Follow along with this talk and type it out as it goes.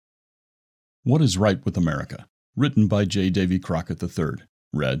What is Right with America? Written by J. Davy Crockett III.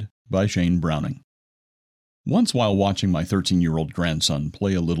 Read by Shane Browning. Once while watching my 13-year-old grandson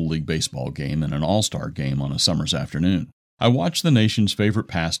play a Little League baseball game and an all-star game on a summer's afternoon, I watched the nation's favorite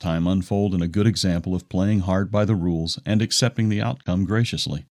pastime unfold in a good example of playing hard by the rules and accepting the outcome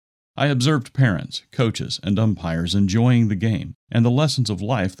graciously. I observed parents, coaches, and umpires enjoying the game and the lessons of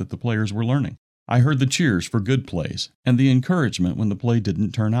life that the players were learning. I heard the cheers for good plays and the encouragement when the play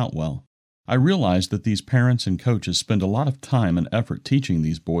didn't turn out well. I realized that these parents and coaches spend a lot of time and effort teaching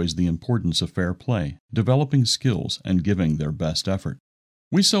these boys the importance of fair play, developing skills, and giving their best effort.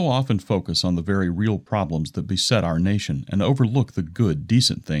 We so often focus on the very real problems that beset our nation and overlook the good,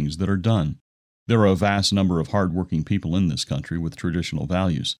 decent things that are done. There are a vast number of hardworking people in this country with traditional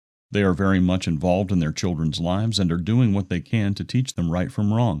values. They are very much involved in their children's lives and are doing what they can to teach them right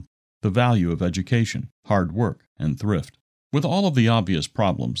from wrong, the value of education, hard work, and thrift. With all of the obvious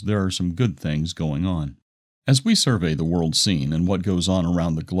problems, there are some good things going on. As we survey the world scene and what goes on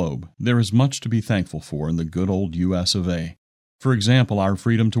around the globe, there is much to be thankful for in the good old U.S. of A. For example, our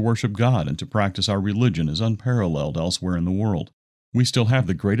freedom to worship God and to practice our religion is unparalleled elsewhere in the world. We still have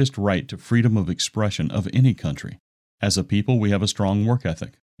the greatest right to freedom of expression of any country. As a people, we have a strong work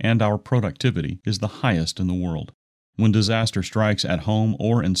ethic, and our productivity is the highest in the world. When disaster strikes at home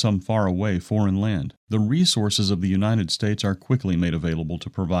or in some faraway foreign land, the resources of the United States are quickly made available to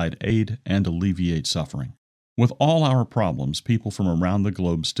provide aid and alleviate suffering. With all our problems, people from around the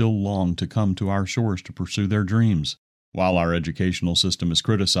globe still long to come to our shores to pursue their dreams. While our educational system is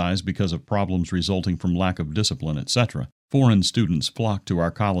criticized because of problems resulting from lack of discipline, etc., foreign students flock to our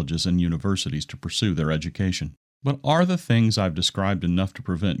colleges and universities to pursue their education. But are the things I've described enough to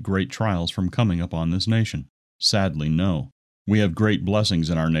prevent great trials from coming upon this nation? Sadly, no. We have great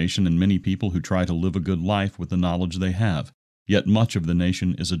blessings in our nation and many people who try to live a good life with the knowledge they have, yet much of the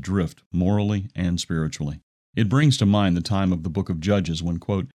nation is adrift morally and spiritually. It brings to mind the time of the book of Judges when,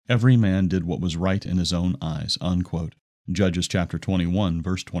 quote, every man did what was right in his own eyes, unquote. Judges chapter 21,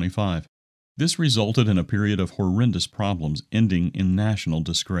 verse 25. This resulted in a period of horrendous problems ending in national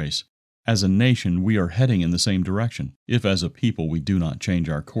disgrace. As a nation, we are heading in the same direction, if as a people we do not change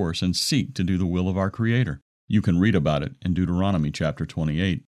our course and seek to do the will of our Creator. You can read about it in Deuteronomy chapter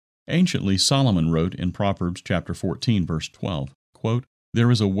 28. Anciently, Solomon wrote in Proverbs chapter 14, verse 12, quote, there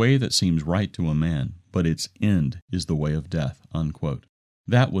is a way that seems right to a man, but its end is the way of death, unquote.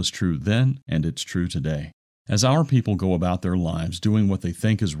 That was true then, and it's true today. As our people go about their lives doing what they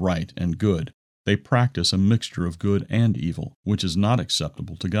think is right and good, they practice a mixture of good and evil, which is not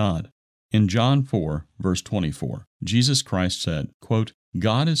acceptable to God. In John 4, verse 24, Jesus Christ said, quote,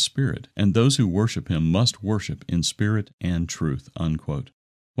 God is spirit, and those who worship him must worship in spirit and truth, unquote.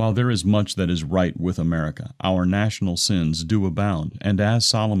 While there is much that is right with America, our national sins do abound, and as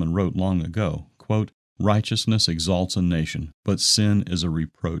Solomon wrote long ago, quote, righteousness exalts a nation, but sin is a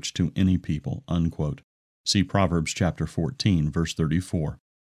reproach to any people, unquote. See Proverbs chapter 14, verse 34.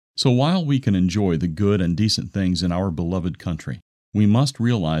 So while we can enjoy the good and decent things in our beloved country, we must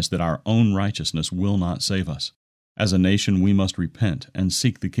realize that our own righteousness will not save us. As a nation, we must repent and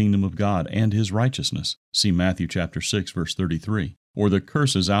seek the kingdom of God and His righteousness. See Matthew chapter 6, verse 33, or the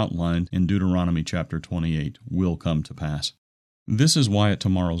curses outlined in Deuteronomy chapter 28 will come to pass. This is why at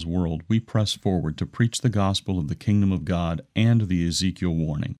Tomorrow's World we press forward to preach the gospel of the kingdom of God and the Ezekiel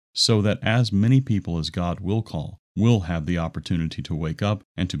warning, so that as many people as God will call will have the opportunity to wake up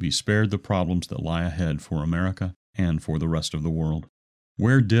and to be spared the problems that lie ahead for America and for the rest of the world.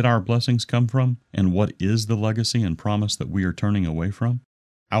 Where did our blessings come from, and what is the legacy and promise that we are turning away from?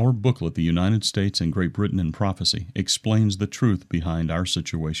 Our booklet, The United States and Great Britain in Prophecy, explains the truth behind our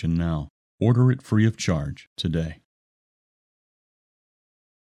situation now. Order it free of charge today.